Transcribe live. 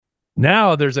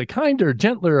Now there's a kinder,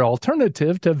 gentler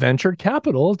alternative to venture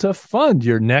capital to fund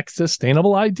your next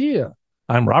sustainable idea.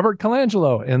 I'm Robert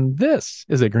Colangelo, and this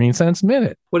is a Green Sense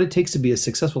Minute. What it takes to be a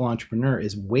successful entrepreneur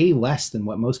is way less than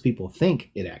what most people think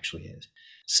it actually is.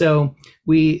 So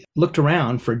we looked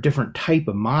around for a different type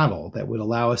of model that would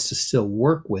allow us to still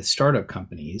work with startup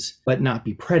companies, but not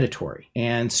be predatory,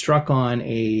 and struck on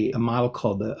a model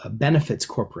called a benefits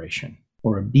corporation,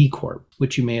 or a B Corp,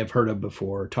 which you may have heard of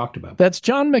before or talked about. That's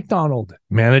John McDonald,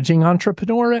 managing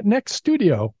entrepreneur at Next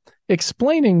Studio,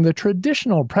 explaining the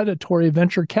traditional predatory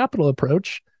venture capital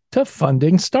approach to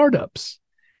funding startups.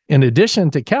 In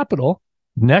addition to capital,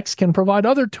 Next can provide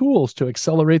other tools to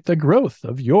accelerate the growth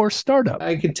of your startup.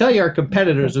 I could tell you our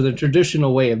competitors are the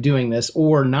traditional way of doing this,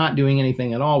 or not doing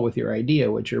anything at all with your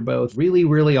idea, which are both really,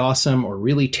 really awesome or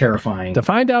really terrifying. To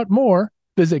find out more,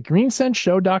 visit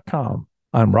greensenseshow.com.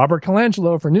 I'm Robert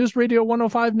Colangelo for News Radio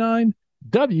 1059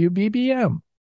 WBBM.